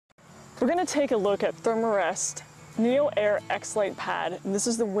We're going to take a look at Therm-a-Rest NeoAir Xlite pad, and this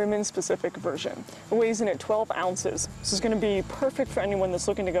is the women's specific version. It weighs in at 12 ounces. This is going to be perfect for anyone that's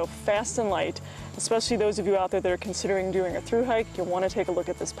looking to go fast and light, especially those of you out there that are considering doing a thru hike. You'll want to take a look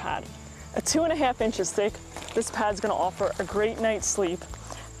at this pad. At 2.5 inches thick, this pad's going to offer a great night's sleep,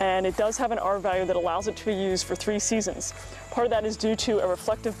 and it does have an R value that allows it to be used for 3 seasons. Part of that is due to a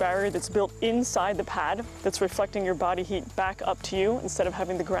reflective barrier that's built inside the pad that's reflecting your body heat back up to you instead of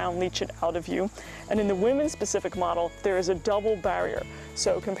having the ground leach it out of you. And in the women's specific model, there is a double barrier.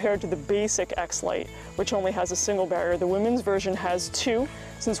 So compared to the basic Xlite, which only has a single barrier, the women's version has 2,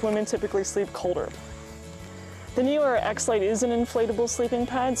 since women typically sleep colder. The NeoAir Xlite is an inflatable sleeping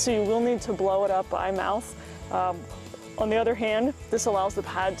pad, so you will need to blow it up by mouth. On the other hand, this allows the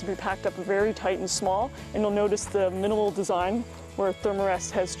pad to be packed up very tight and small, and you'll notice the minimal design where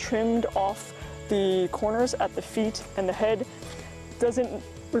Therm-a-Rest has trimmed off the corners at the feet and the head. Doesn't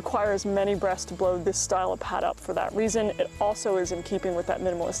require as many breaths to blow this style of pad up for that reason. It also is in keeping with that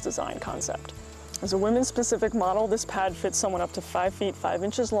minimalist design concept. As a women's specific model, this pad fits someone up to 5 feet 5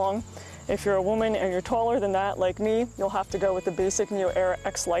 inches long. If you're a woman and you're taller than that, like me, you'll have to go with the basic NeoAir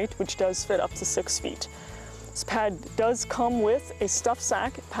Xlite, which does fit up to 6 feet. This pad does come with a stuffed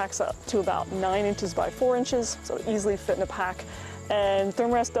sack. It packs up to about 9 inches by 4 inches, so it easily fit in a pack. And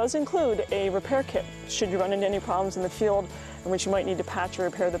Therm-a-Rest does include a repair kit. Should you run into any problems in the field in which you might need to patch or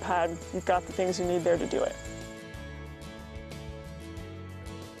repair the pad, you've got the things you need there to do it.